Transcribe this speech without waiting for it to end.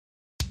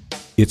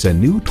It's a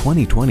new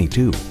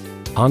 2022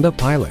 Honda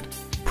Pilot.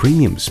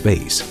 Premium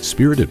space,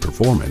 spirited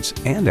performance,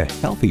 and a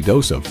healthy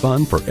dose of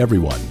fun for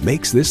everyone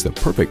makes this the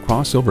perfect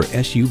crossover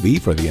SUV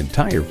for the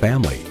entire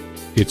family.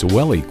 It's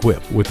well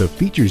equipped with the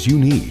features you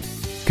need: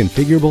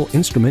 configurable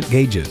instrument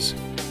gauges,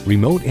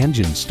 remote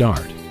engine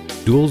start,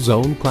 dual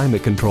zone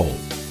climate control,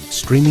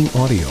 streaming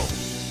audio,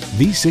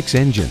 V6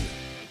 engine,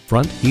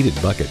 front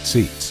heated bucket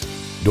seats,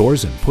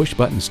 doors and push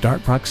button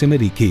start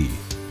proximity key,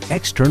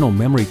 external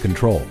memory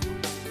control,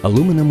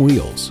 aluminum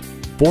wheels,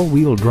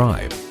 4-wheel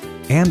drive,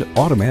 and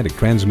automatic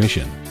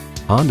transmission.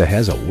 Honda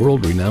has a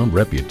world-renowned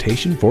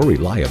reputation for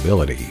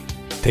reliability.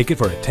 Take it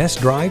for a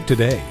test drive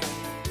today.